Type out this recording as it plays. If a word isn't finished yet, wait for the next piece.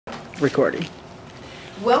recording.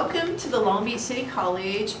 Welcome to the Long Beach City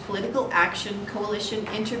College Political Action Coalition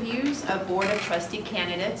interviews of Board of Trustee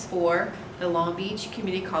candidates for the Long Beach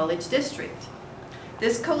Community College District.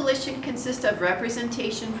 This coalition consists of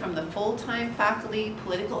representation from the full-time faculty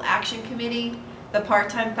Political Action Committee, the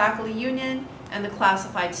part-time faculty union, and the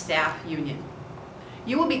classified staff union.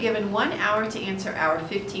 You will be given 1 hour to answer our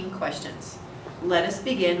 15 questions. Let us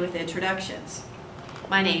begin with introductions.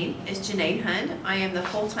 My name is Janae Hund. I am the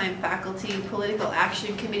full-time faculty Political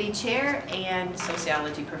Action Committee chair and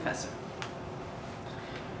sociology professor.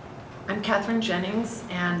 I'm Catherine Jennings,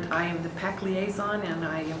 and I am the PAC liaison, and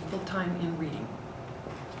I am full-time in reading.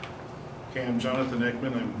 Okay, I'm Jonathan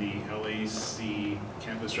Ekman. I'm the LAC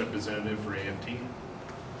campus representative for AFT.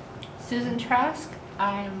 Susan Trask.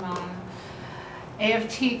 I'm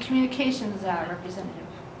AFT communications representative.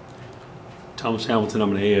 Thomas Hamilton,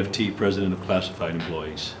 I'm an AFT president of classified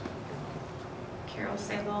employees. Carol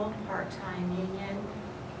Sable, part-time union,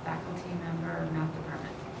 faculty member, math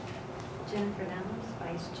department. Jennifer Downs,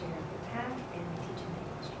 vice chair of the PAC and teaching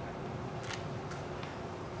administrator.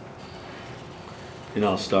 And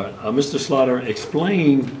I'll start. Mr. Slaughter,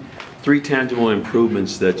 explain 3 tangible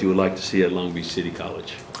improvements that you would like to see at Long Beach City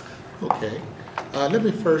College. Okay. Let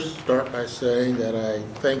me first start by saying that I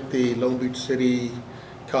thank the Long Beach City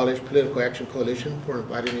College Political Action Coalition for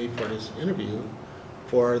inviting me for this interview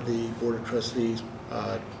for the Board of Trustees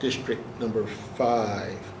District number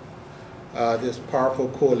 5. This powerful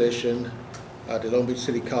coalition, the Long Beach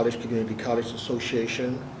City College Community College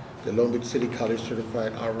Association, the Long Beach City College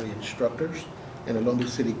Certified Hourly Instructors, and the Long Beach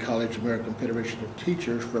City College American Federation of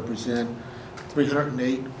Teachers represent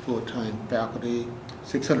 308 full-time faculty,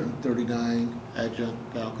 639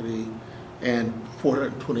 adjunct faculty, and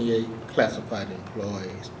 428 classified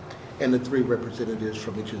employees, and the 3 representatives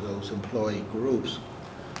from each of those employee groups.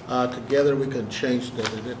 Together we can change the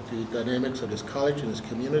dynamics of this college and this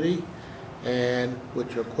community. And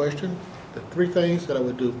with your question, the 3 things that I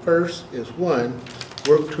would do first is 1,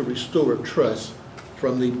 work to restore trust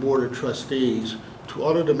from the Board of Trustees to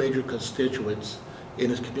all of the major constituents in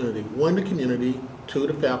this community. 1, the community, 2,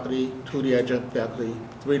 the faculty, 2, the adjunct faculty,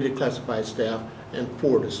 3, the classified staff, and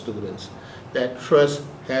 4, the students. That trust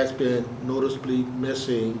has been noticeably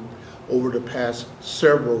missing over the past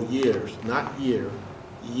several years, not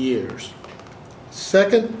years.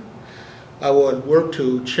 Second, I would work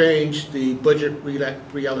to change the budget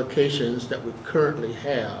reallocations that we currently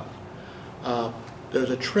have. There's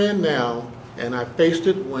a trend now, and I faced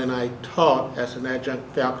it when I taught as an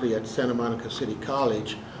adjunct faculty at Santa Monica City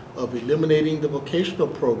College, of eliminating the vocational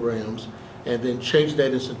programs and then change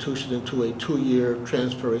that institution into a 2-year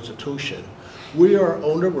transfer institution. We are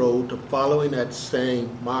on the road to following that same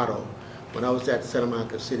model. When I was at Santa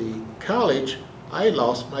Monica City College, I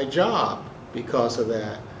lost my job because of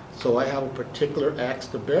that. So I have a particular axe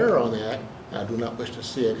to bear on that. I do not wish to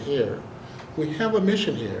see it here. We have a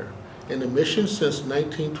mission here, and the mission since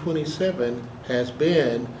 1927 has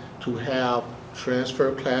been to have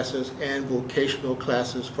transfer classes and vocational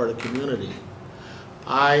classes for the community.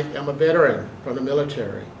 I am a veteran from the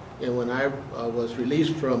military, and when I was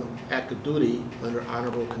released from active duty under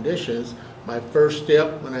honorable conditions, my first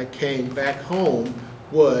step when I came back home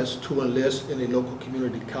was to enlist in a local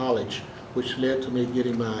community college, which led to me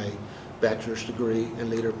getting my bachelor's degree and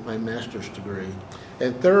later my master's degree.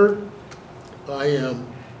 And third, I am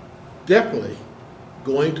definitely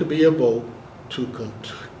going to be able to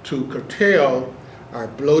curtail our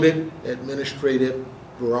bloated administrative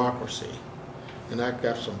bureaucracy. And I've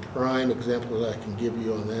got some prime examples I can give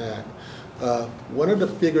you on that. One of the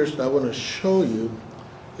figures that I want to show you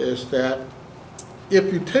is that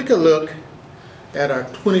if you take a look at our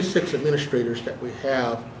 26 administrators that we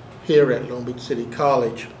have here at Long Beach City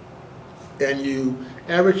College, and you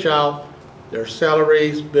average out their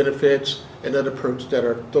salaries, benefits, and other perks that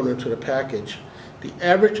are thrown into the package, the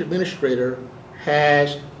average administrator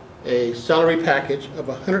has a salary package of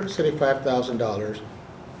 $175,000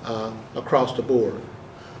 across the board.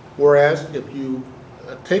 Whereas if you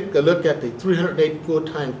take a look at the 308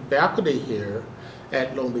 full-time faculty here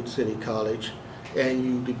at Long Beach City College and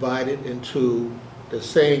you divide it into the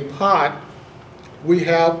same pot, we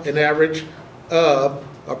have an average of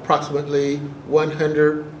approximately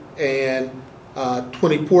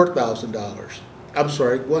 $124,000. I'm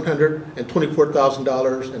sorry,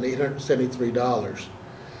 $124,873.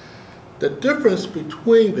 The difference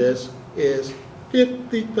between this is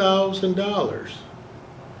 $50,000.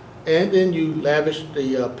 And then you lavish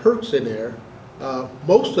the perks in there.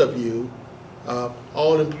 Most of you,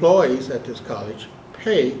 all employees at this college,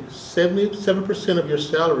 pay 77% of your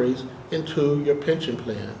salaries into your pension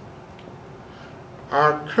plan.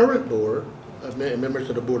 Our current board, members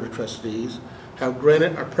of the Board of Trustees, have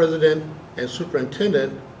granted our president and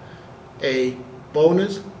superintendent a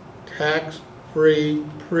bonus tax-free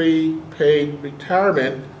prepaid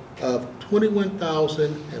retirement of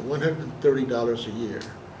 $21,130 a year.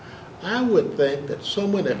 I would think that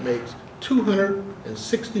someone that makes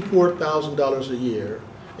 $264,000 a year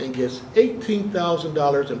and gets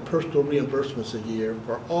 $18,000 in personal reimbursements a year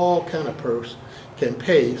for all kind of perks can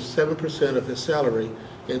pay 7% of his salary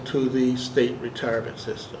into the state retirement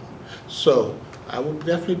system. So I would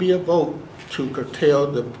definitely be a vote to curtail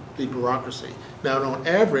the bureaucracy. Now, on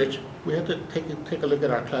average, we have to take a look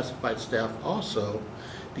at our classified staff also.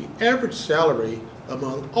 The average salary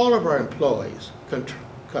among all of our employees,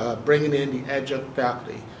 bringing in the adjunct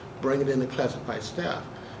faculty, bringing in the classified staff,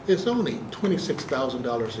 is only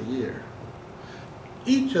 $26,000 a year.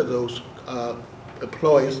 Each of those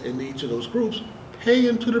employees in each of those groups pay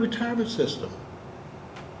into the retirement system.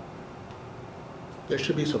 There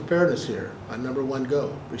should be some fairness here. Our number one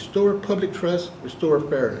goal: restore public trust, restore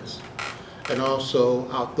fairness. And also,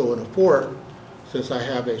 I'll throw in a fourth, since I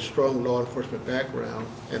have a strong law enforcement background,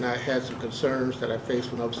 and I had some concerns that I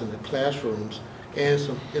faced when I was in the classrooms and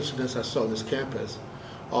some incidents I saw on this campus.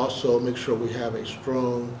 Also, make sure we have a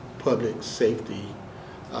strong public safety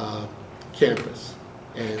campus.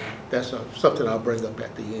 And that's something I'll bring up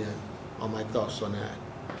at the end on my thoughts on that.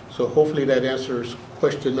 So hopefully that answers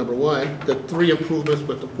question number one. The three improvements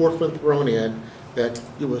with the fourth one thrown in, that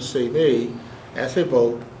you will see me as a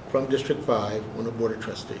vote from District 5 on the Board of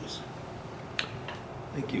Trustees.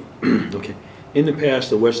 Thank you. Okay. In the past,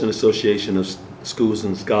 the Western Association of Schools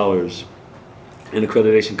and Scholars and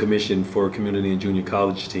Accreditation Commission for Community and Junior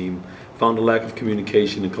College team found a lack of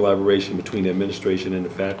communication and collaboration between the administration and the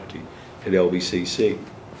faculty at LBCC.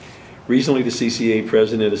 Recently, the CCA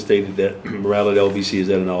president has stated that morale at LBC is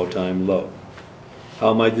at an all-time low.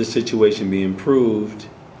 How might this situation be improved,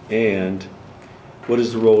 and what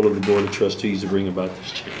is the role of the Board of Trustees to bring about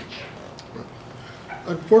this change?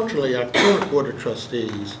 Unfortunately, our current Board of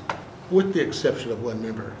Trustees, with the exception of one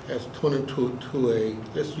member, has turned into a,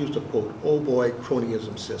 let's use the quote, "oh boy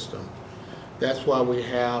cronyism" system. That's why we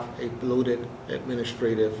have a bloated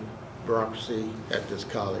administrative bureaucracy at this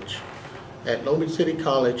college. At Long Beach City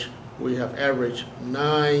College, we have averaged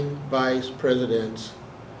 9 vice presidents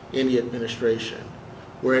in the administration.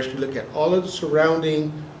 Whereas you look at all of the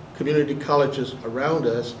surrounding community colleges around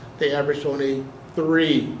us, they average only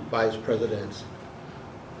 3 vice presidents.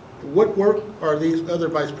 What work are these other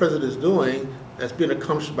vice presidents doing that's been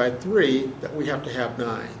accomplished by 3 that we have to have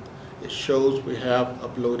 9? It shows we have a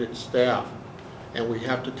bloated staff, and we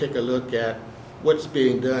have to take a look at what's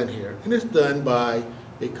being done here. And it's done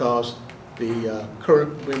because the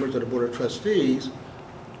current members of the Board of Trustees,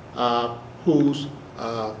 whose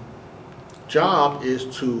job is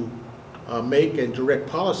to make and direct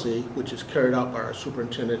policy, which is carried out by our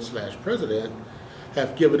superintendent/president,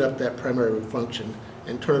 have given up that primary function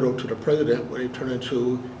and turn it over to the president, where they turn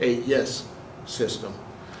into a yes system.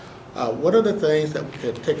 One of the things that we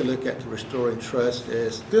could take a look at to restoring trust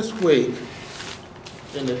is this week,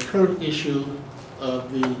 in the current issue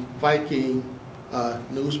of the Viking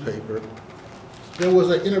newspaper, there was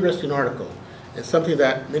an interesting article, and something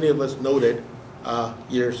that many of us noted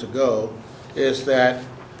years ago is that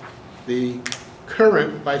the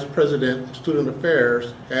current Vice President of Student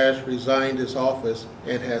Affairs has resigned his office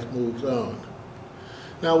and has moved on.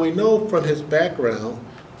 Now, we know from his background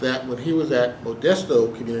that when he was at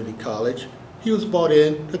Modesto Community College, he was brought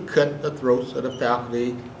in to cut the throats of the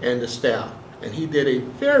faculty and the staff. And he did a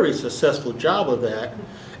very successful job of that.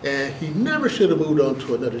 And he never should have moved on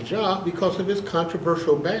to another job because of his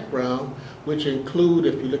controversial background, which include,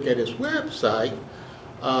 if you look at his website,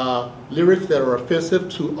 lyrics that are offensive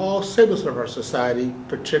to all segments of our society,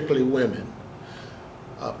 particularly women.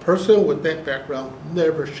 A person with that background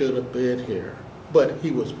never should have been here. But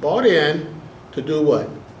he was brought in to do what?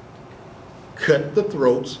 Cut the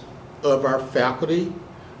throats of our faculty,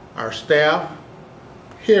 our staff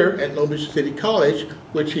here at Long Beach City College,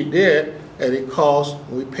 which he did, and it cost,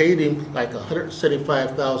 we paid him like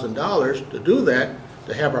 $175,000 to do that,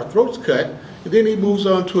 to have our throats cut, and then he moves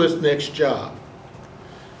on to his next job.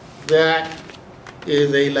 That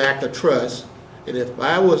is a lack of trust, and if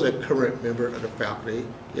I was a current member of the faculty,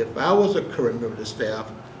 if I was a current member of the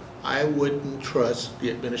staff, I wouldn't trust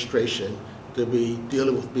the administration to be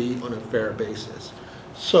dealing with me on a fair basis.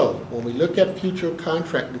 So when we look at future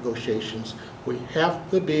contract negotiations, we have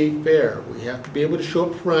to be fair. We have to be able to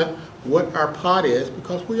show up front what our pot is,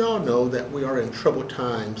 because we all know that we are in troubled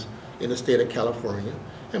times in the state of California,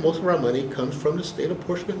 and most of our money comes from the state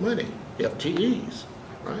apportionment money, FTEs,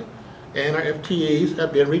 right? and our FTEs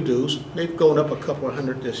have been reduced. They've gone up a couple of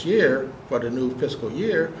hundred this year for the new fiscal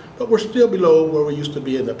year, but we're still below where we used to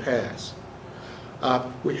be in the past.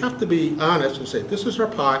 We have to be honest and say, this is our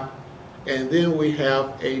pot, and then we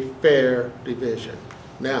have a fair division.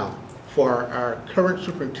 Now, for our current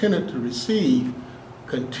superintendent to receive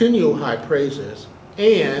continual high praises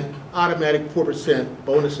and automatic 4%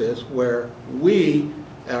 bonuses, where we,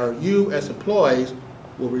 or you as employees,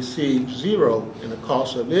 will receive 0 in the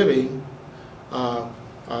cost of living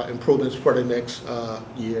improvements for the next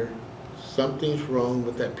year, something's wrong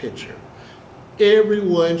with that picture.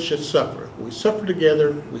 Everyone should suffer. We suffer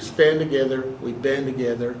together, we stand together, we band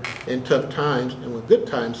together in tough times, and when good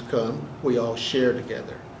times come, we all share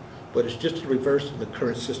together. But it's just the reverse of the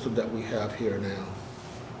current system that we have here now.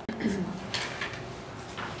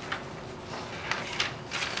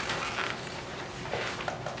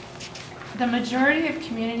 The majority of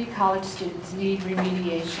community college students need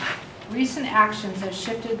remediation. Recent actions have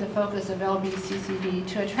shifted the focus of LBCCD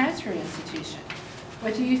to a transfer institution.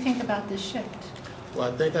 What do you think about this shift?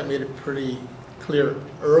 Well, I think I made it pretty clear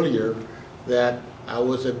earlier that I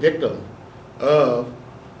was a victim of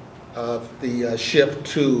the shift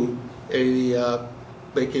to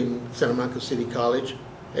making Santa Monica City College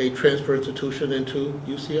a transfer institution into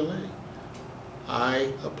UCLA.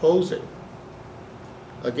 I oppose it.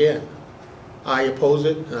 Again, I oppose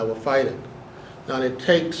it and I will fight it. Now, it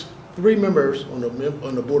takes 3 members on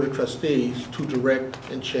the Board of Trustees to direct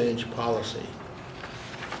and change policy.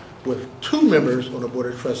 With 2 members on the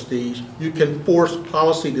Board of Trustees, you can force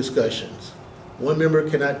policy discussions. 1 member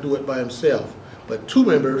cannot do it by himself, but 2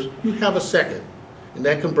 members, you have a second, and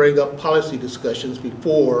that can bring up policy discussions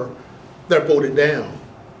before they're voted down.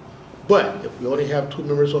 But if we only have 2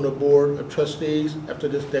 members on the Board of Trustees after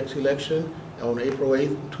this next election, on April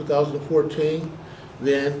 8th, 2014,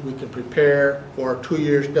 then we can prepare for 2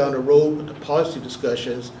 years down the road with the policy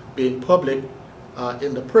discussions being public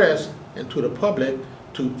in the press and to the public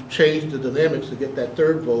to change the dynamics to get that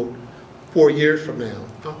 3rd vote 4 years from now.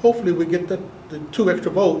 Now hopefully we get the 2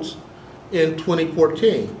 extra votes in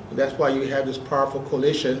 2014. And that's why you have this powerful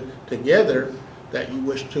coalition together that you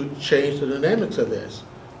wish to change the dynamics of this.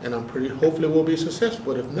 And I'm hopefully we'll be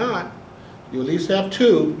successful. But if not, you at least have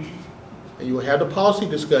 2, and you will have the policy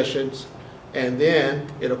discussions, and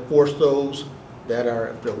then it'll force those that are,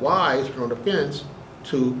 if they're wise and on the fence,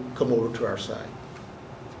 to come over to our side.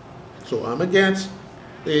 So I'm against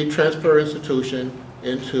the transfer institution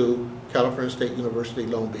into California State University,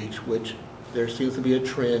 Long Beach, which there seems to be a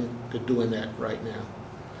trend to doing that right now.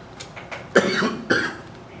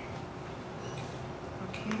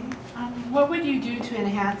 Okay. What would you do to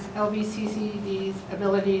enhance LBCCD's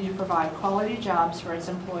ability to provide quality jobs for its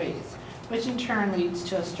employees, which in turn leads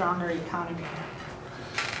to a stronger economy?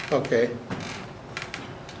 Okay.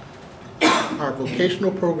 Our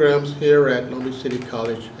vocational programs here at Long Beach City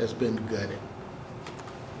College has been gutted.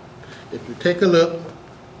 If you take a look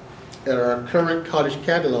at our current college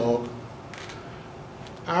catalog,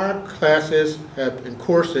 our classes and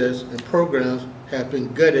courses and programs have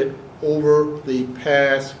been gutted over the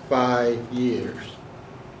past 5 years.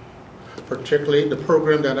 Particularly the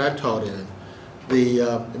program that I taught in, the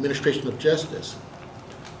Administration of Justice.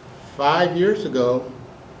 5 years ago,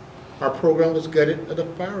 our program was gutted at the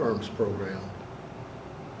firearms program.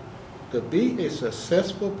 To be a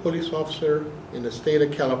successful police officer in the state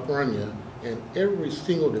of California, and every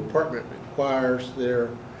single department requires their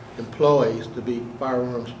employees to be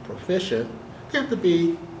firearms proficient, they have to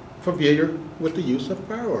be familiar with the use of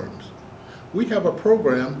firearms. We have a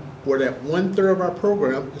program where that 1/3 of our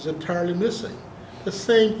program is entirely missing. The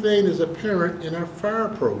same thing is apparent in our fire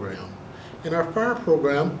program. In our fire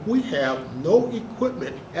program, we have no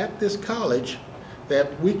equipment at this college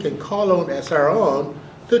that we can call on as our own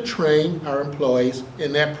to train our employees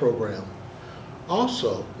in that program.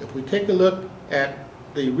 Also, if we take a look at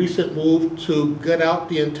the recent move to gut out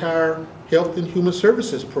the entire Health and Human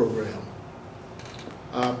Services program,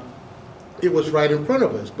 it was right in front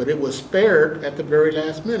of us, but it was spared at the very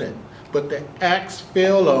last minute. But the axe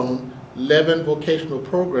fell on 11 vocational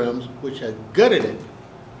programs, which had gutted it.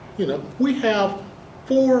 You know, we have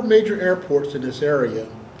 4 major airports in this area,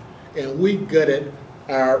 and we gutted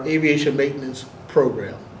our aviation maintenance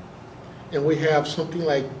program. And we have something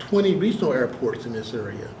like 20 regional airports in this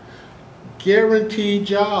area. Guaranteed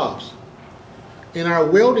jobs. In our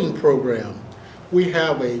welding program, we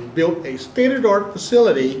have built a state-of-the-art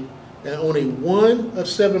facility and only 1 of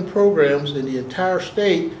 7 programs in the entire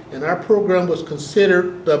state, and our program was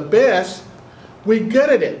considered the best. We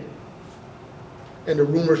gutted it. And the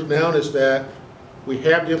rumors now is that we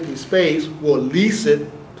have the empty space, we'll lease it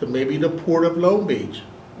to maybe the Port of Long Beach.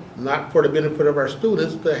 not for the benefit of our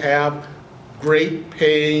students, to have great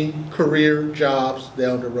paying career jobs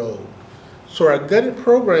down the road. So our gutted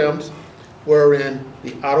programs were in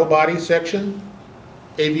the auto body section,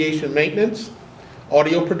 aviation maintenance,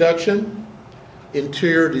 audio production,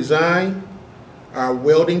 interior design, our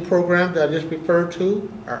welding program that I just referred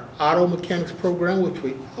to, our auto mechanics program, which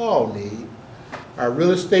we all need, our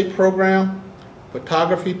real estate program,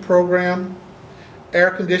 photography program,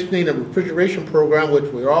 air conditioning and refrigeration program, which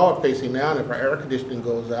we're all facing now, and if our air conditioning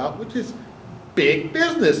goes out, which is big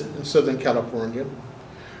business in Southern California.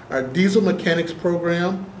 Our diesel mechanics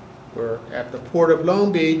program, we're at the Port of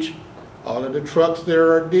Long Beach. All of the trucks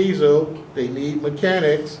there are diesel. They need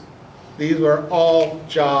mechanics. These are all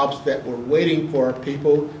jobs that we're waiting for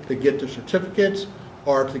people to get the certificates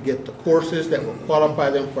or to get the courses that will qualify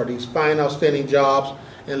them for these fine, outstanding jobs.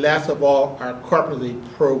 And last of all, our carpentry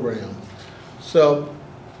program. So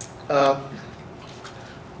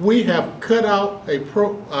we have cut out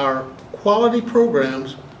our quality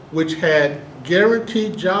programs which had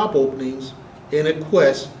guaranteed job openings in a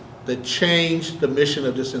quest to change the mission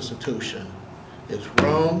of this institution. It's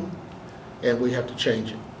wrong, and we have to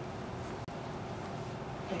change it.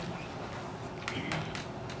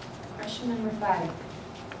 Question number 5.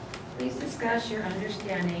 Please discuss your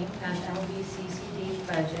understanding of LBCCD's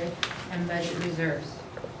budget and budget reserves.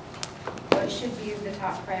 What should be the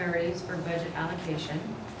top priorities for budget allocation?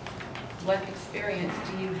 What experience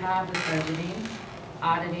do you have with budgeting,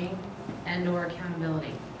 auditing, and/or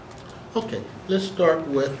accountability? Okay, let's start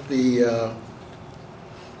with the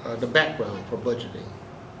background for budgeting.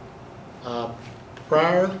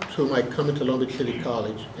 Prior to my coming to Long Beach City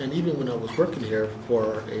College, and even when I was working here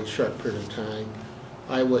for a short period of time,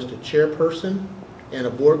 I was the chairperson and a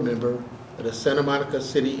board member of the Santa Monica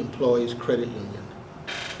City Employees Credit Union,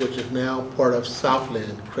 which is now part of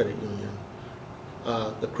Southland Credit Union.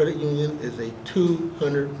 The credit union is a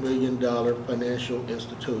 $200 million financial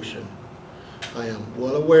institution. I am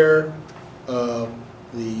well aware of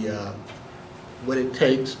what it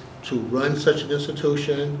takes to run such an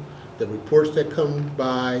institution, the reports that come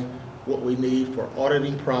by, what we need for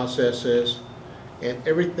auditing processes, and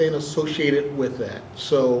everything associated with that.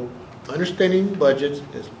 So understanding budgets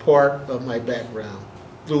is part of my background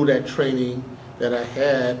through that training that I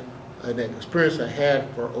had, that experience I had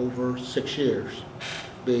for over 6 years,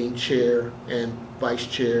 being chair and vice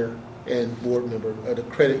chair and board member of the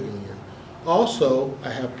credit union. Also, I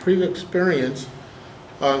have previous experience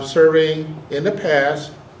serving in the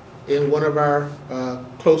past in one of our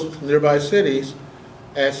close nearby cities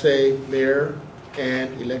as a mayor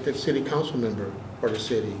and elected city council member for the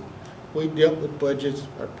city. We dealt with budgets.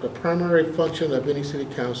 The primary function of any city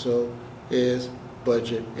council is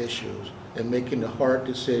budget issues and making the hard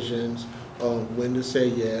decisions on when to say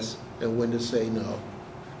yes and when to say no.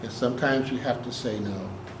 And sometimes you have to say no.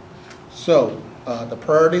 So the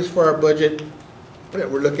priorities for our budget that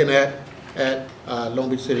we're looking at Long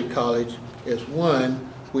Beach City College is, one,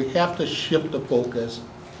 we have to shift the focus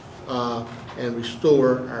and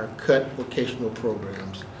restore our cut vocational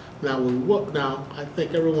programs. Now, I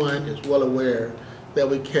think everyone is well aware that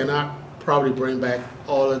we cannot probably bring back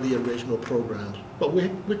all of the original programs, but we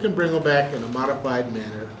can bring them back in a modified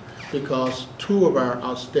manner because 2 of our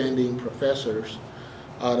outstanding professors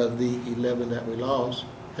out of the 11 that we lost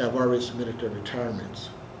have already submitted their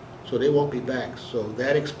retirements. So they won't be back. So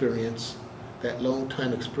that experience, that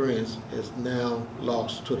long-time experience, is now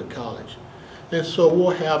lost to the college. And so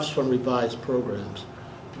we'll have some revised programs.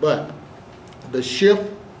 But the shift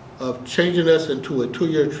of changing us into a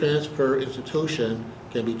 2-year transfer institution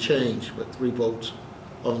can be changed with 3 votes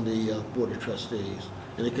on the Board of Trustees.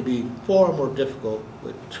 And it can be far more difficult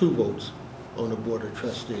with 2 votes on the Board of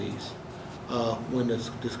Trustees when the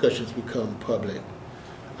discussions become public.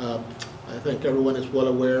 I think everyone is well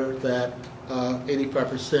aware that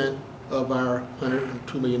 85% of our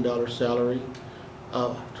 $102 million salary,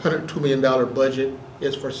 $102 million budget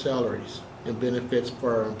is for salaries and benefits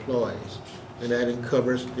for our employees. And that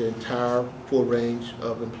covers the entire full range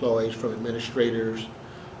of employees, from administrators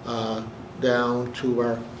down to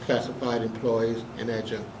our classified employees and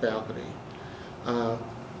adjunct faculty.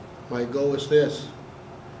 My goal is this,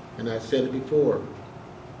 and I said it before: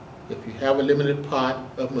 if you have a limited pot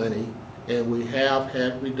of money, and we have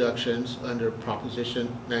had reductions under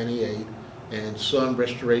Proposition 98 and some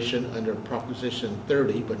restoration under Proposition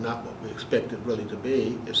 30, but not what we expect it really to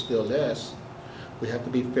be, it's still less, we have to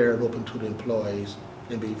be fair and open to the employees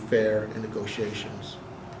and be fair in negotiations.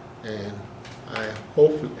 And I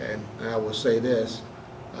hope, and I will say this,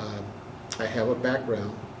 I have a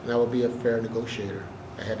background and I will be a fair negotiator.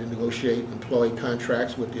 I had to negotiate employee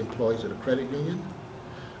contracts with the employees of the credit union.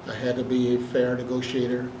 I had to be a fair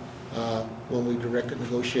negotiator when we directed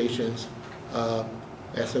negotiations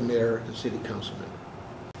as a mayor and city council member.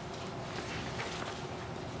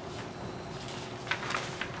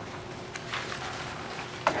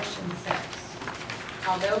 Question 6.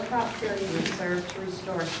 Although Prop 30 will serve to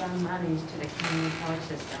restore some monies to the community college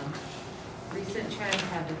system, recent trends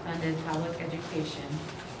have defunded public education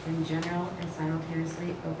in general and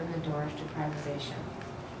simultaneously opened the doors to privatization.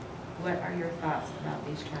 What are your thoughts about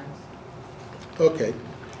these trends? Okay.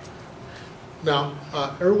 Now,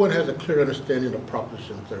 everyone has a clear understanding of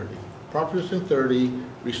Proposition 30. Proposition 30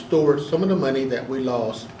 restored some of the money that we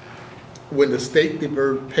lost when the state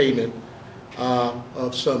deferred payment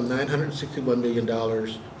of some $961 million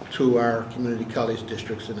to our community college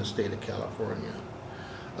districts in the state of California.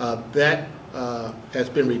 That has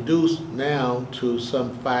been reduced now to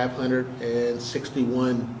some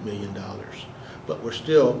 $561 million. But we're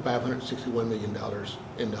still $561 million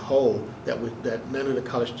in the hole that none of the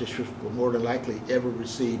college districts will more than likely ever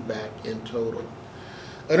receive back in total.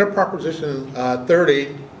 Under Proposition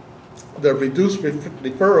 30, the reduced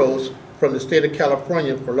deferrals from the state of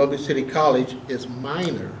California for Long Beach City College is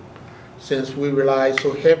minor, since we rely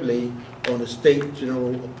so heavily on the state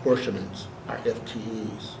general apportionments, our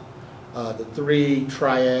FTEs. The three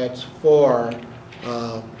triads for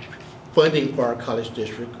funding for our college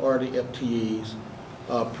district are the FTEs,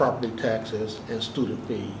 property taxes, and student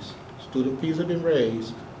fees. Student fees have been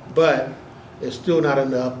raised, but it's still not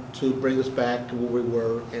enough to bring us back to where we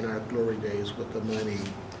were in our glory days with the money.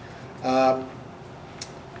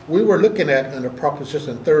 We were looking at, under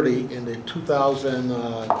Proposition 30, in the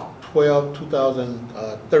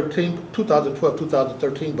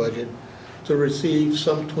 2012-2013 budget to receive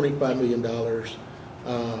some $25 million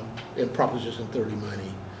in Proposition 30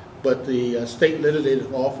 money. But the state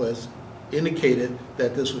legislative office indicated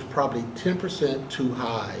that this was probably 10% too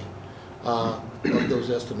high of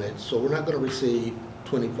those estimates. So we're not going to receive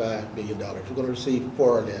 $25 million. We're going to receive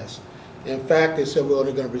far less. In fact, they said we're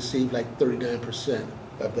only going to receive like 39%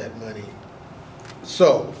 of that money.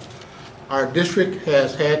 So our district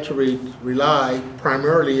has had to rely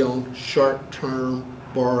primarily on short-term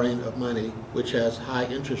borrowing of money, which has high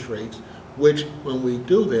interest rates, which when we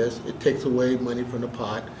do this, it takes away money from the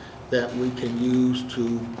pot that we can use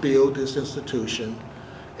to build this institution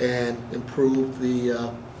and improve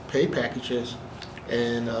the pay packages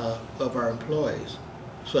and of our employees.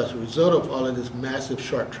 So as a result of all of this massive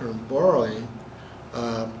short-term borrowing,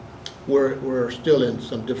 we're still in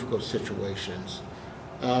some difficult situations.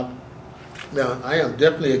 Now, I am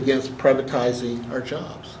definitely against privatizing our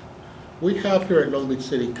jobs. We have here at Long Beach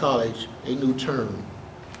City College a new term.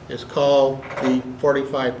 It's called the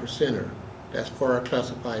 45%er. That's for our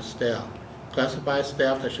classified staff. Classified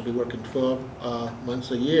staff that should be working 12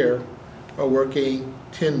 months a year are working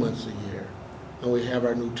 10 months a year. And we have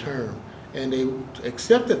our new term. And they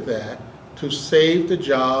accepted that to save the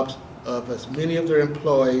jobs of as many of their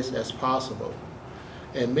employees as possible.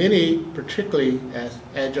 And many, particularly as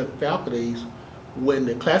adjunct faculties, when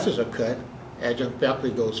the classes are cut, adjunct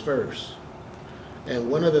faculty goes first.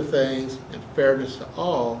 And one of the things, in fairness to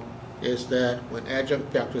all, is that when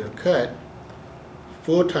adjunct faculty are cut,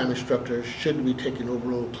 full-time instructors shouldn't be taking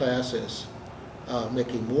overload classes,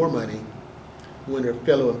 making more money when their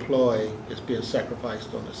fellow employee is being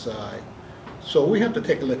sacrificed on the side. So we have to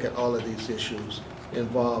take a look at all of these issues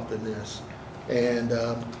involved in this, and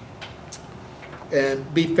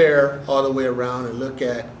be fair all the way around and look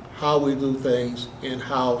at how we do things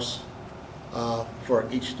in-house for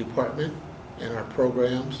each department and our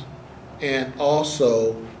programs, and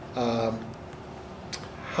also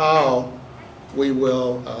how we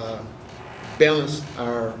will balance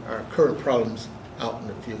our current problems out in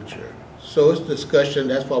the future. So it's discussion.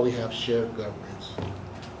 That's why we have shared governance,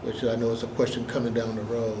 which I know is a question coming down the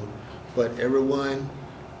road. But everyone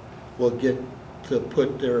will get to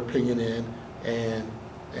put their opinion in, and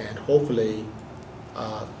hopefully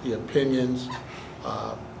the opinions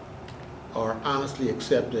are honestly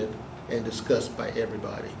accepted and discussed by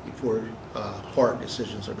everybody before hard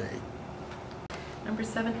decisions are made. Number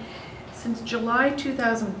 7, since July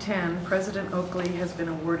 2010, President Oakley has been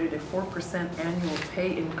awarded a 4% annual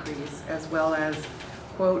pay increase, as well as,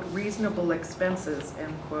 quote, reasonable expenses,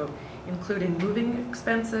 end quote, including moving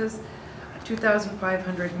expenses,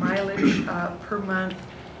 2,500 mileage per month,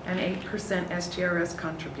 and 8% STRS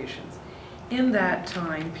contributions. In that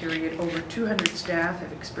time period, over 200 staff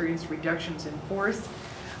have experienced reductions in force,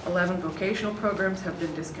 11 vocational programs have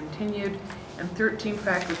been discontinued, and 13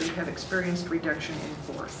 faculty have experienced reduction in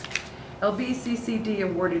force. LBCCD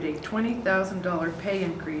awarded a $20,000 pay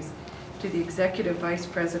increase to the Executive Vice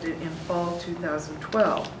President in fall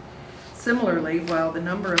 2012. Similarly, while the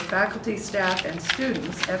number of faculty, staff, and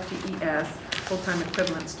students, FTES, full-time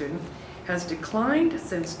equivalent student, has declined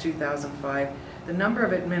since 2005, the number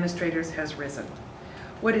of administrators has risen.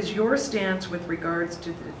 What is your stance with regards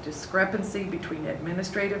to the discrepancy between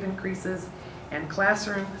administrative increases and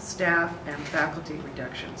classroom, staff, and faculty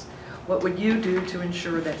reductions? What would you do to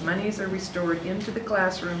ensure that monies are restored into the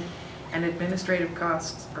classroom and administrative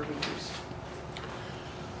costs are reduced?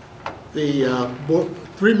 The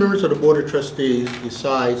three members of the Board of Trustees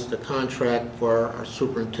decides the contract for our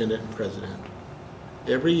superintendent and president.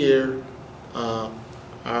 Every year,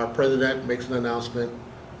 our president makes an announcement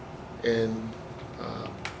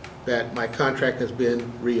that my contract has been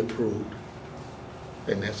reapproved.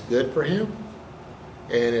 And that's good for him.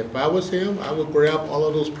 And if I was him, I would grab all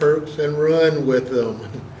of those perks and run with them.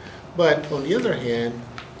 But on the other hand,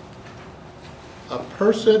 a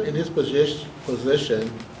person in his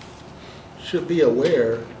position should be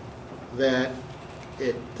aware that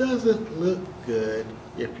it doesn't look good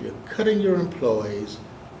if you're cutting your employees,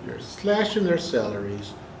 you're slashing their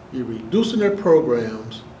salaries, you're reducing their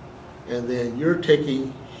programs, and then you're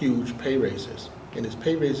taking huge pay raises. And his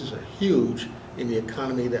pay raises are huge in the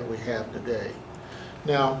economy that we have today.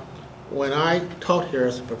 Now, when I taught here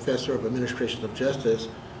as a professor of administration of justice,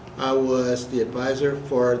 I was the advisor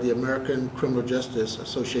for the American Criminal Justice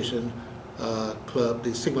Association Club,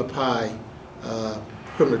 the Sigma Pi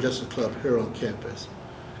Criminal Justice Club here on campus.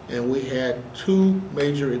 And we had two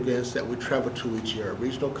major events that we traveled to each year, a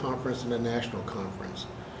regional conference and a national conference.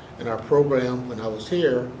 And our program, when I was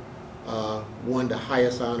here, won the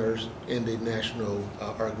highest honors in the national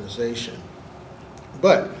organization.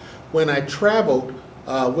 But when I traveled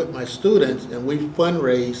with my students and we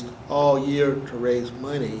fundraised all year to raise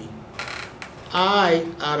money, I,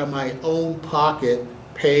 out of my own pocket,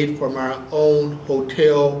 paid for my own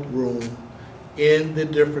hotel room in the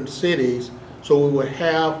different cities so we would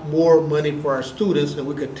have more money for our students and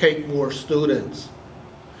we could take more students.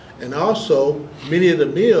 And also, many of the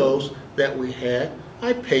meals that we had,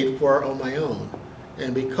 I paid for on my own.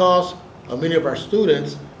 And because many of our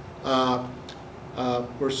students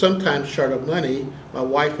were sometimes short of money, my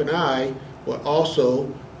wife and I would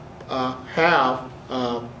also have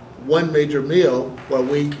one major meal where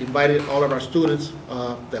we invited all of our students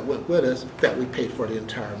that went with us that we paid for the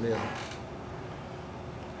entire meal.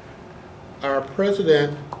 Our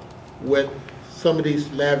president, with some of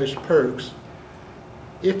these lavish perks,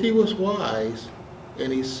 if he was wise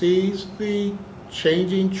and he sees the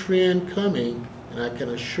changing trend coming, and I can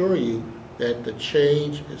assure you that the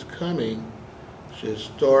change is coming, should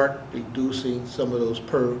start reducing some of those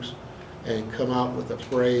perks and come out with a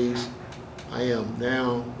phrase, I am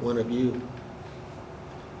now one of you.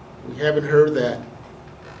 We haven't heard that.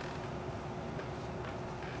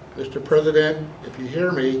 Mr. President, if you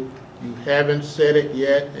hear me, you haven't said it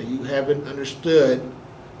yet and you haven't understood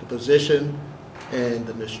the position and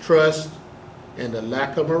the mistrust and the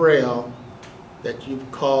lack of morale that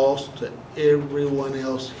you've caused to everyone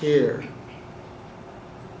else here.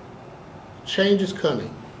 Change is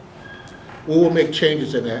coming. We will make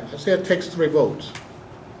changes in that. I said it takes 3 votes.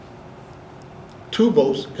 2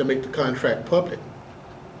 votes can make the contract public.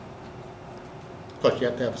 Of course, you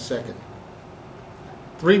have to have a second.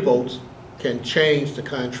 3 votes can change the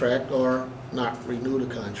contract or not renew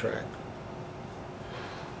the contract.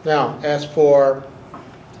 Now, as for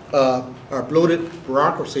our bloated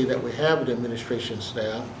bureaucracy that we have with the administration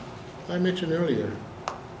staff, I mentioned earlier,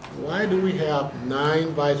 why do we have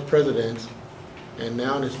 9 vice presidents and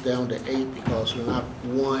now it's down to 8 because not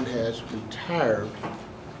one has retired?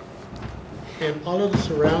 And all of the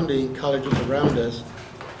surrounding colleges around us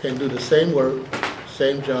can do the same work,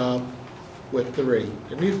 same job with 3.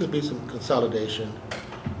 There needs to be some consolidation,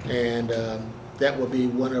 and that will be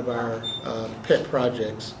one of our pet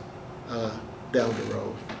projects down the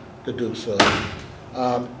road to do so.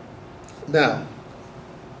 Now,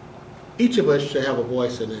 each of us should have a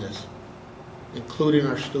voice in this, including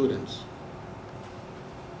our students.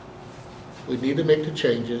 We need to make the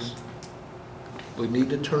changes. We need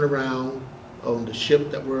to turn around on the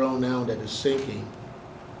ship that we're on now that is sinking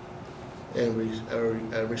and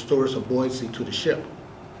restore some buoyancy to the ship.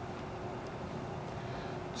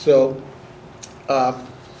 So,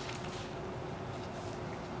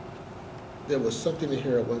 there was something in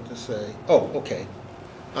here I wanted to say. Oh, okay.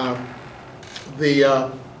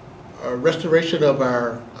 The restoration of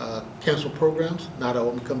our canceled programs, not all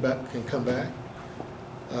of them can come back.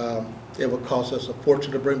 It would cost us a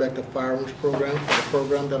fortune to bring back the firearms program, the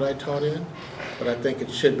program that I taught in, but I think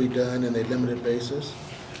it should be done in a limited basis.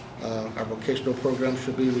 Our vocational program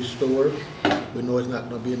should be restored. We know it's not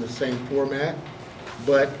going to be in the same format,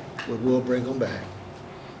 but we will bring them back.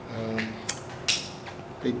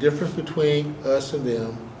 The difference between us and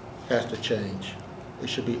them has to change. It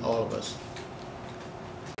should be all of us.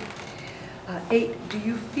 8, do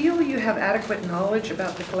you feel you have adequate knowledge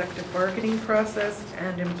about the collective bargaining process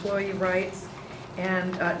and employee rights?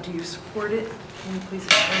 And do you support it? Can you please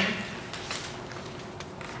explain?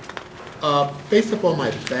 Based upon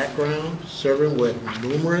my background, serving with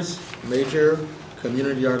numerous major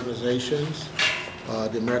community organizations,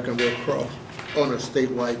 the American Red Cross on a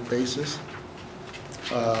statewide basis,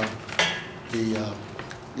 the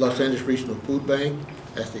Los Angeles Regional Food Bank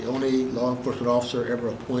as the only law enforcement officer ever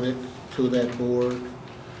appointed to that board,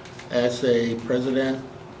 as a president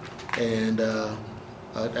and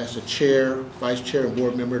as a chair, vice chair, and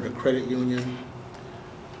board member of the credit union,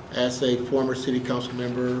 as a former city council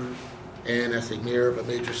member, and as a mayor of a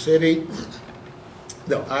major city.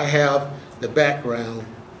 No, I have the background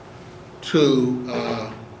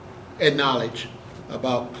to and knowledge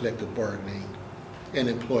about collective bargaining and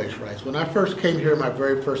employees' rights. When I first came here, my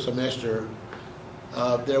very first semester,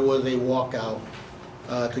 there was a walkout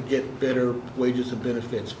to get better wages and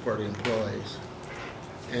benefits for the employees.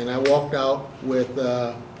 And I walked out with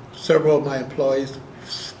several of my employees,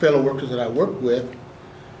 fellow workers that I worked with,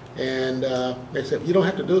 and they said, you don't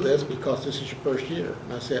have to do this because this is your first year.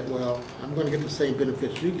 And I said, well, I'm going to get the same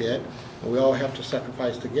benefits you get, and we all have to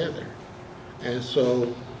sacrifice together. And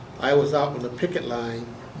so I was out on the picket line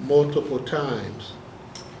multiple times.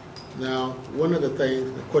 Now, one of the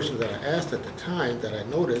things, the questions that I asked at the time that I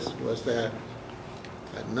noticed was that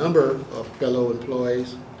a number of fellow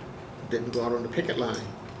employees didn't go out on the picket line.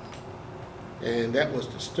 And that was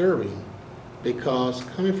disturbing because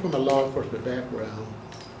coming from a law enforcement background,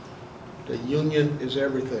 the union is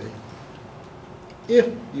everything.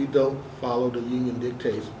 If you don't follow the union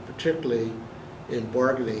dictates, particularly in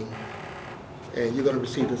bargaining, and you're going to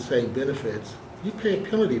receive the same benefits, you pay a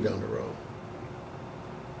penalty down the road.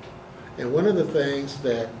 And one of the things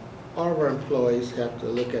that all of our employees have to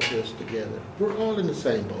look at this together. We're all in the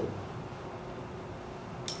same boat.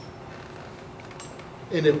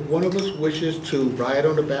 And if one of us wishes to ride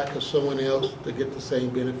on the back of someone else to get the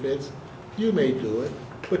same benefits, you may do it,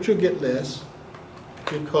 but you'll get less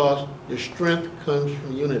because your strength comes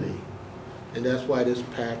from unity. And that's why this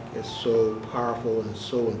pact is so powerful and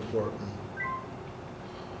so important.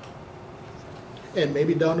 And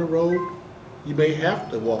maybe down the road, you may have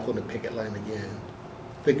to walk on the picket line again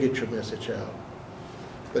to get your message out.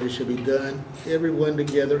 But it should be done, everyone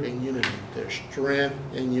together in unity. There's strength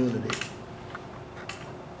in unity.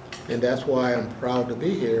 And that's why I'm proud to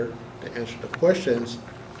be here to answer the questions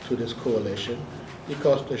to this coalition,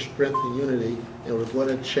 because there's strength in unity, and we're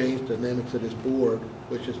going to change the dynamics of this board,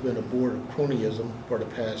 which has been a board of cronyism for the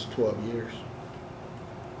past 12 years.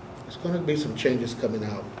 There's going to be some changes coming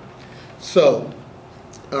out. So,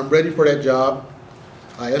 I'm ready for that job.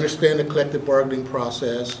 I understand the collective bargaining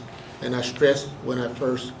process, and I stressed when I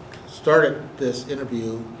first started this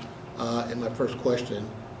interview in my first question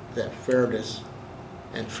that fairness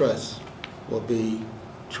and trust will be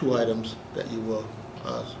 2 items that you will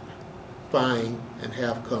find and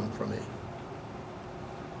have come from me.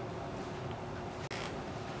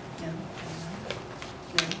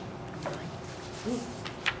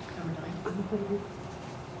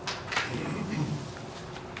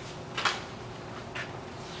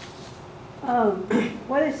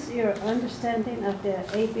 What is your understanding of the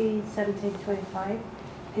AB 1725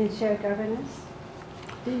 in shared governance?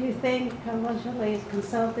 Do you think conventionally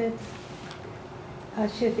consulted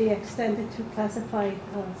should be extended to classified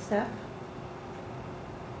staff?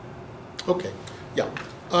 Okay, yeah.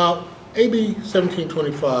 AB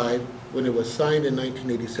 1725, when it was signed in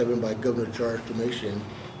 1987 by Governor George Demasian,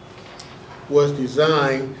 was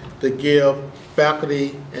designed to give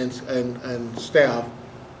faculty and staff,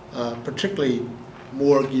 particularly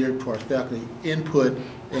more geared towards faculty, input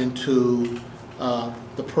into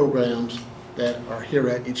the programs that are here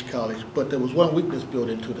at each college. But there was one weakness built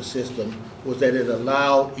into the system, was that it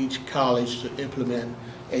allowed each college to implement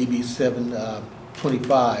AB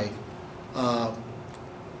 725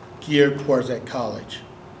 geared towards that college.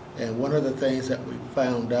 And one of the things that we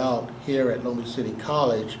found out here at Long Beach City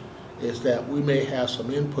College is that we may have some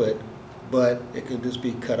input, but it can just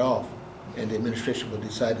be cut off, and the administration will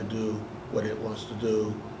decide to do what it wants to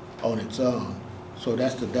do on its own. So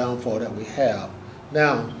that's the downfall that we have.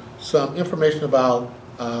 Now, some information about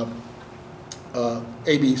AB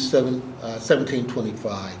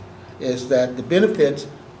 1725 is that the benefits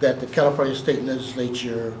that the California State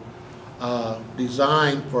Legislature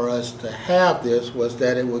designed for us to have this was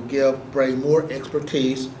that it would bring more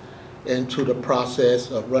expertise into the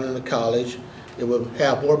process of running the college. It would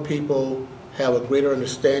have more people have a greater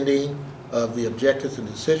understanding of the objectives and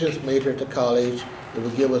decisions made here at the college. It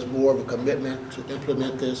would give us more of a commitment to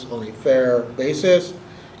implement this on a fair basis.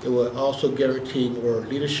 It would also guarantee more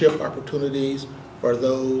leadership opportunities for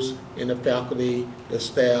those in the faculty, the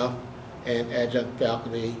staff, and adjunct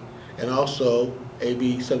faculty. And also,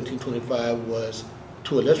 AB 1725 was,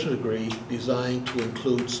 to a lesser degree, designed to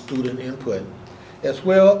include student input, as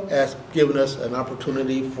well as giving us an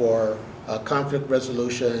opportunity for conflict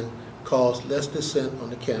resolution, cause less dissent on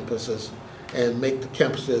the campuses, and make the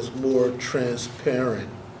campuses more transparent.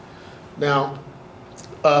 Now,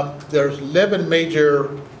 there's 11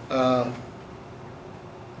 major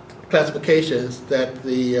classifications that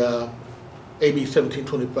the AB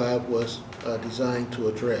 1725 was designed to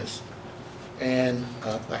address. And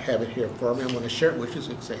I have it here for me. I'm going to share it with you so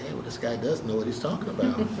you can say, hey, well, this guy does know what he's talking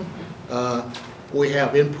about. We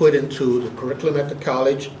have input into the curriculum at the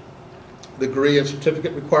college, degree and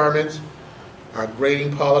certificate requirements, our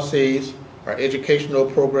grading policies, our educational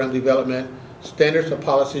program development, standards and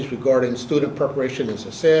policies regarding student preparation and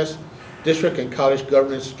success, district and college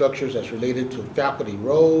governance structures as related to faculty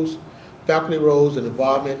roles and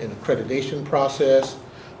involvement in the accreditation process,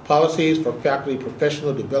 policies for faculty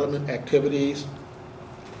professional development activities,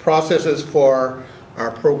 processes for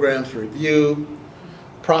our programs review,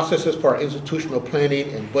 processes for our institutional planning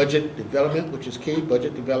and budget development, which is key,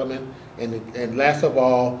 budget development, and last of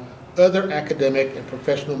all, other academic and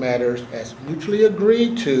professional matters as mutually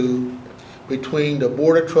agreed to between the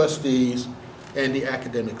Board of Trustees and the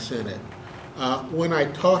Academic Senate. When I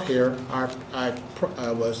taught here, I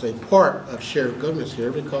was a part of shared governance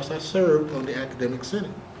here because I served on the Academic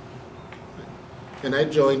Senate. And I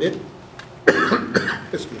joined it,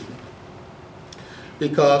 excuse me,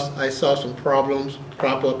 because I saw some problems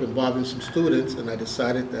crop up involving some students, and I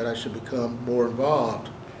decided that I should become more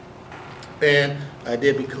involved. And I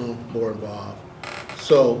did become more involved.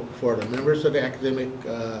 So for the members of the Academic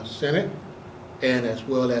Senate, and as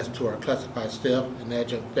well as to our classified staff and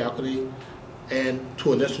adjunct faculty, and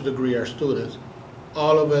to a lesser degree our students,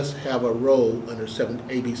 all of us have a role under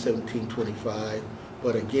AB 1725.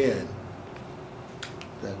 But again,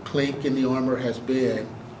 the clink in the armor has been,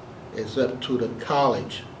 it's up to the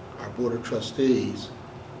college, our Board of Trustees,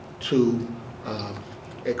 to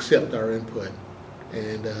accept our input.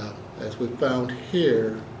 And as we found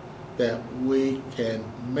here, that we can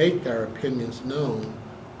make our opinions known,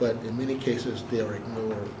 but in many cases they are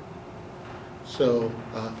ignored. So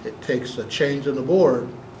it takes a change on the board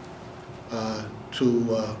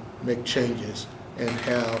to make changes and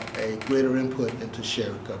have a greater input into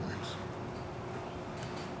shared governance.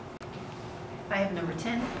 I have number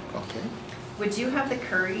 10. Okay. Would you have the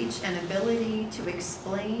courage and ability to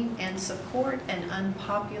explain and support an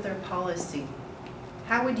unpopular policy?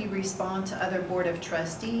 How would you respond to other Board of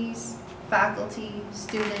Trustees, faculty,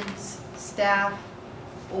 students, staff,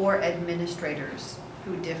 or administrators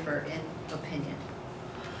who differ in opinion?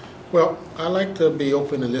 Well, I like to be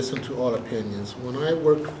open and listen to all opinions. When I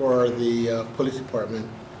worked for the police department,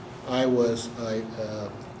 I was a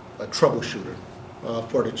troubleshooter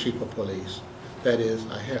for the chief of police. That is,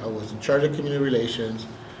 I was in charge of community relations,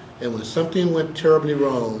 and when something went terribly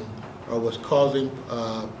wrong or was causing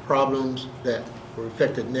problems that were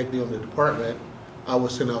affected negatively on the department, I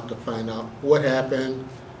was sent out to find out what happened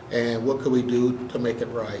and what could we do to make it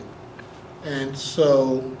right. And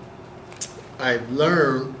so I've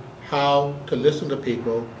learned how to listen to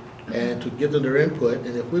people and to give them their input,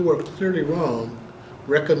 and if we were clearly wrong,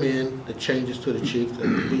 recommend the changes to the chief,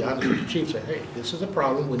 and be honest with the chief, say, hey, this is a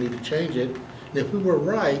problem, we need to change it. And if we were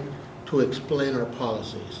right, to explain our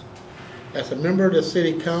policies. As a member of the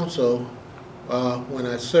city council, when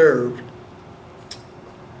I served,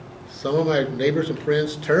 some of my neighbors and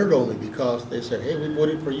friends turned on me because they said, hey, we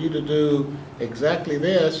voted for you to do exactly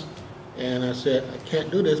this. And I said, I can't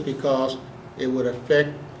do this because it would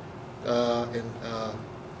affect the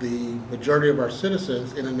majority of our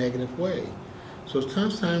citizens in a negative way. So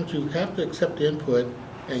sometimes you have to accept the input,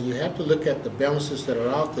 and you have to look at the balances that are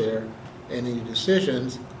out there, and in your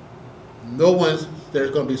decisions,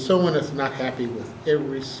 there's going to be someone that's not happy with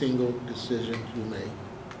every single decision you make.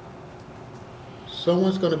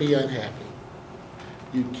 Someone's going to be unhappy.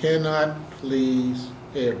 You cannot please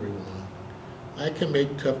everyone. I can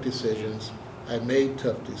make tough decisions. I made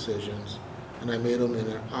tough decisions, and I made them in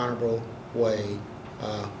an honorable way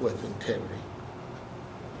with integrity.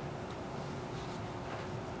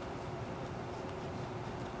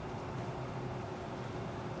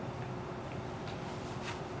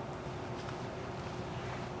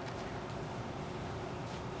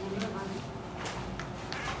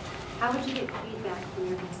 How would you get feedback from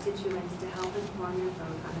your constituents to help inform your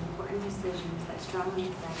vote on important decisions that strongly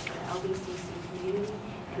affect the LBCC community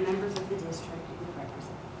and members of the district you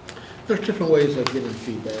represent? There's different ways of getting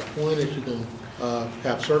feedback. One is you can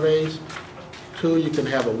have surveys. Two, you can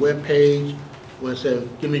have a web page where it says,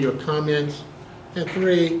 give me your comments. And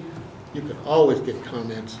three, you can always get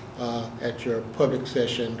comments at your public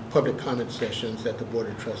comment sessions at the Board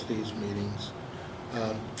of Trustees meetings.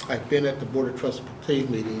 I've been at the Board of Trustees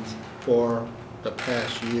meetings for the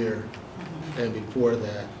past year and before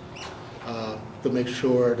that to make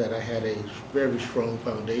sure that I had a very strong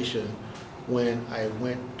foundation when I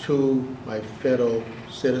went to my fellow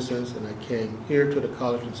citizens and I came here to the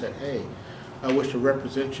college and said, hey, I wish to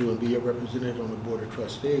represent you and be a representative on the Board of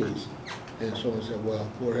Trustees. And someone said, well,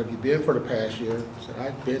 where have you been for the past year? I said,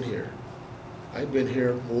 I've been here. I've been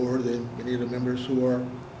here more than many of the members who are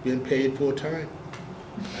being paid full time.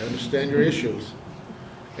 I understand your issues.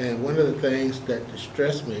 And one of the things that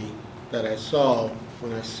distressed me that I saw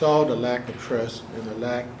when I saw the lack of trust and the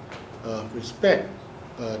lack of respect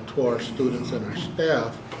to our students and our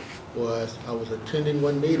staff was I was attending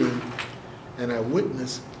one meeting and I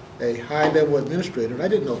witnessed a high-level administrator, and I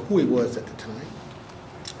didn't know who he was at the time,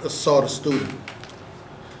 assault a student.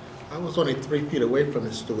 I was only 3 feet away from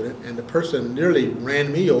the student, and the person nearly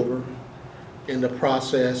ran me over in the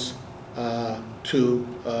process to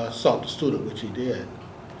assault the student, which he did.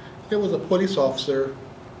 There was a police officer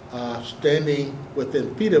standing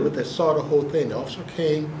within feet of it that saw the whole thing. The officer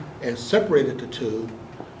came and separated the two,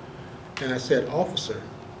 and I said, officer,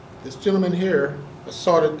 this gentleman here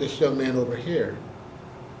assaulted this young man over here.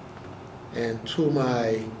 And to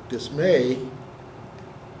my dismay,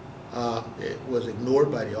 it was ignored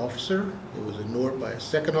by the officer, it was ignored by a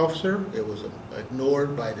second officer, it was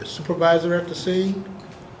ignored by the supervisor at the scene.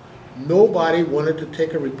 Nobody wanted to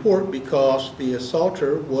take a report because the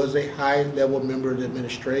assaulter was a high-level member of the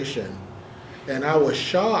administration. And I was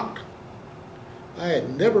shocked. I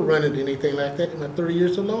had never run into anything like that in my 30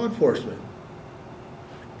 years of law enforcement.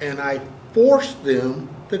 And I forced them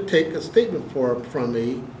to take a statement from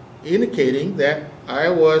me indicating that I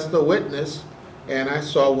was the witness and I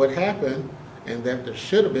saw what happened and that there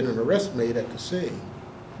should have been an arrest made at the scene.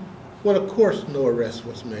 Well, of course, no arrest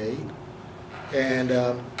was made. And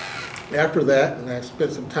after that, and I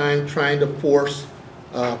spent some time trying to force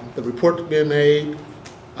the report to be made,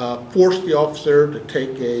 force the officer to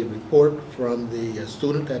take a report from the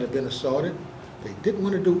student that had been assaulted. They didn't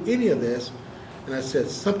want to do any of this, and I said,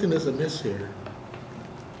 something is amiss here.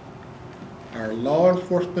 Our law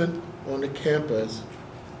enforcement on the campus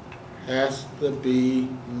has to be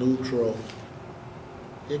neutral.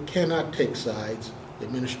 It cannot take sides,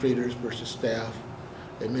 administrators versus staff,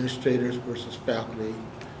 administrators versus faculty,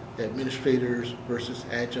 administrators versus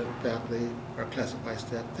adjunct faculty or classified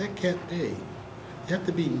staff. That can't be. You have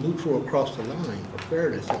to be neutral across the line for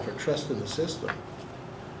fairness and for trust in the system.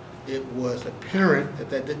 It was apparent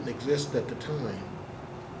that that didn't exist at the time.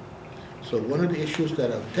 So one of the issues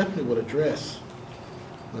that I definitely would address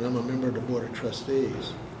when I'm a member of the Board of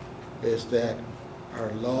Trustees is that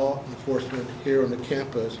our law enforcement here on the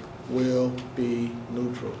campus will be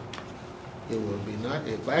neutral. It will be not,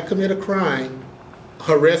 if I commit a crime,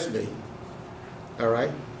 arrest me, all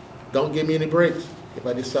right? Don't give me any breaks. If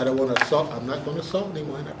I decide I want to assault, I'm not going to assault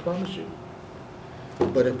anyone, I promise you.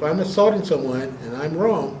 But if I'm assaulting someone and I'm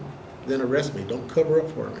wrong, then arrest me. Don't cover up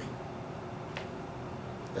for me.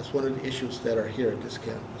 That's one of the issues that are here at this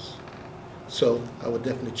campus. So I would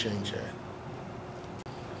definitely change that.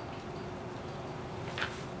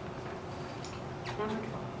 Number 12,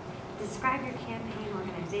 describe your campaign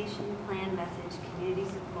organization, plan, message, community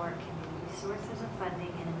support, community sources of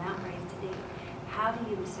funding, and amount raised to date. How do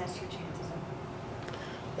you assess your chances of winning?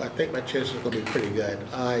 Well, I think my chances are going to be pretty good.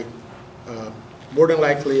 More than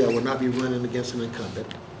likely, I will not be running against an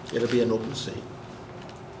incumbent. It'll be an open seat.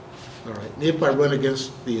 All right. And if I run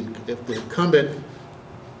against if the incumbent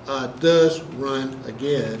does run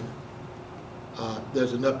again,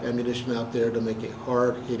 there's enough ammunition out there to make a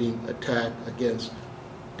hard-hitting attack against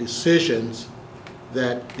decisions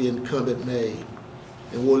that the incumbent made.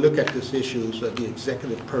 And we'll look at this issue of the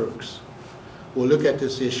executive perks. We'll look at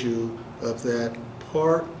this issue of that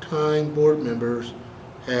part-time board members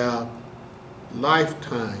have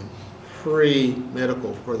lifetime free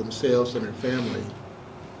medical for themselves and their family.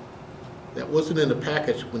 That wasn't in the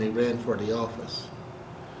package when he ran for the office.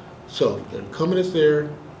 So the incumbent is there.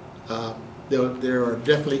 There are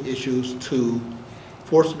definitely issues to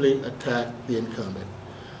forcibly attack the incumbent.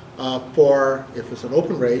 If it's an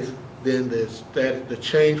open race, then the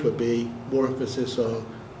change would be more emphasis on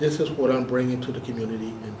this is what I'm bringing to the community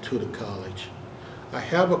and to the college. I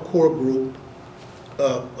have a core group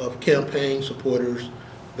of campaign supporters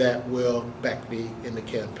that will back me in the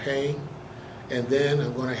campaign. And then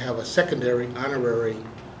I'm going to have a secondary honorary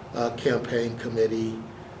campaign committee,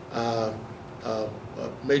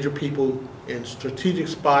 major people in strategic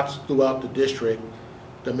spots throughout the district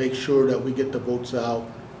to make sure that we get the votes out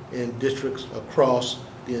in districts across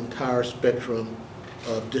the entire spectrum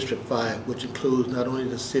of District 5, which includes not only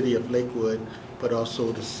the city of Lakewood, but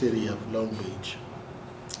also the city of Long Beach.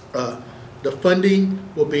 The funding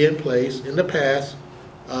will be in place. In the past,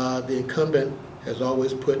 the incumbent has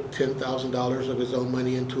always put $10,000 of his own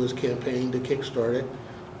money into his campaign to kickstart it.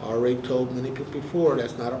 I already told many people before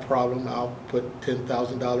that's not a problem. I'll put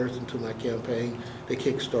 $10,000 into my campaign to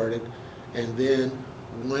kickstart it. And then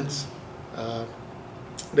once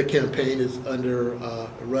the campaign is under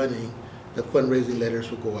running, the fundraising letters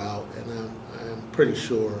will go out. And I'm pretty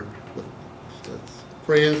sure with the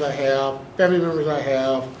friends I have, family members I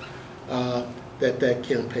have, that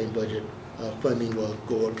campaign budget funding will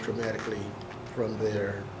go up dramatically from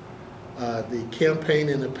there. The campaign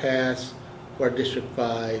in the past for District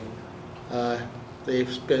 5,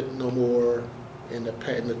 they've spent no more in the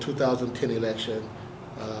 2010 election.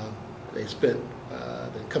 They spent,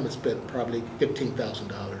 the incumbent spent probably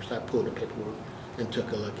 $15,000. I pulled the paperwork and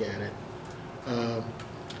took a look at it.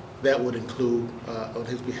 That would include, on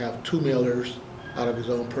his behalf, 2 mailers out of his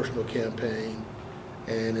own personal campaign.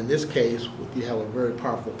 And in this case, if you have a very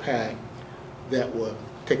powerful PAC, that will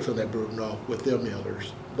take some of that burden off with their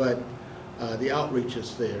mailers. But the outreach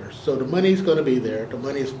is there. So the money's going to be there. The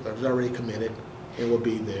money is already committed and will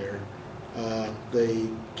be there.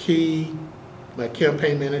 My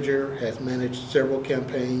campaign manager has managed several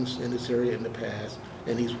campaigns in this area in the past,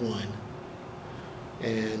 and he's won.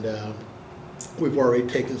 And we've already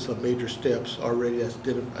taken some major steps already as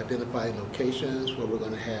identifying locations where we're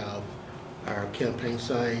going to have our campaign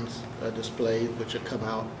signs displayed, which will come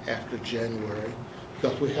out after January,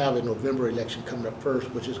 because we have a November election coming up first,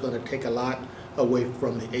 which is going to take a lot away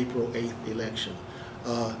from the April 8th election.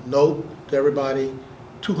 Note to everybody,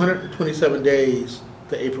 227 days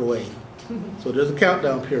to April 8th. So there's a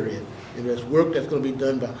countdown period, and there's work that's going to be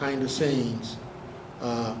done behind the scenes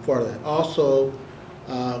for that. Also,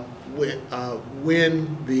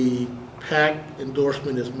 when the PAC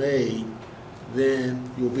endorsement is made, then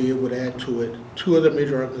you'll be able to add to it. 2 other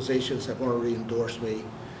major organizations have already endorsed me,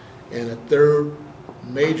 and a 3rd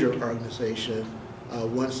major organization,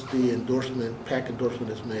 once the PAC endorsement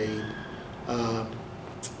is made,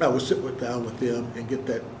 I will sit down with them and get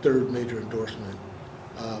that 3rd major endorsement.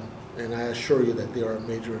 And I assure you that there are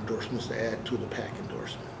major endorsements to add to the PAC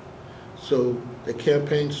endorsement. So the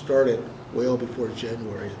campaign started well before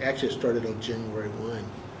January. It actually started on January 1.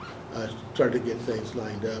 Started to get things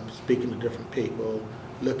lined up, speaking to different people,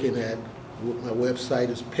 looking at what my website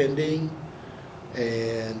is pending,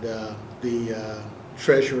 and the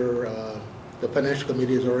treasurer, the financial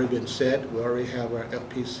committee has already been set. We already have our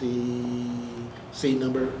FPCC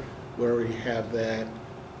number. We already have that.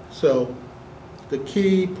 So the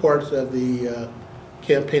key parts of the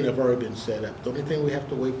campaign have already been set up. The only thing we have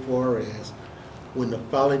to wait for is when the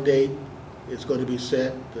filing date is going to be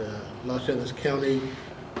set. The Los Angeles County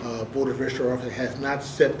Voter Registrar Office has not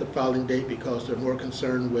set the filing date because they're more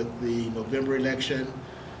concerned with the November election.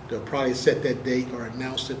 They'll probably set that date or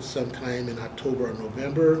announce it sometime in October or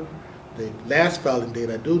November. The last filing date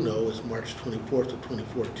I do know is March 24th of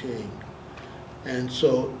 2014. And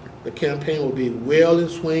so the campaign will be well in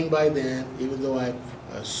swing by then, even though I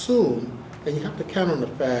assume, and you have to count on the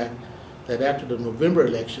fact that after the November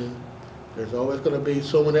election, there's always going to be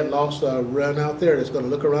someone that lost a run out there that's going to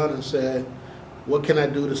look around and say, what can I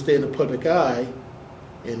do to stay in the public eye?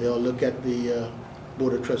 And they'll look at the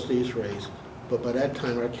Board of Trustees race. But by that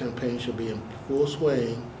time, our campaign should be in full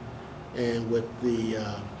swing, and with the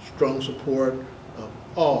strong support of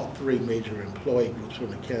all 3 major employee groups from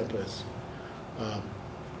the campus, a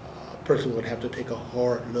person would have to take a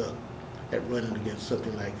hard look at running against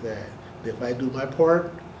something like that. If I do my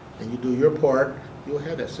part and you do your part, you'll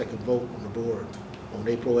have that second vote on the board on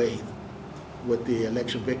April 8th with the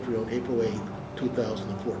election victory on April 8th,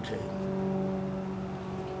 2014.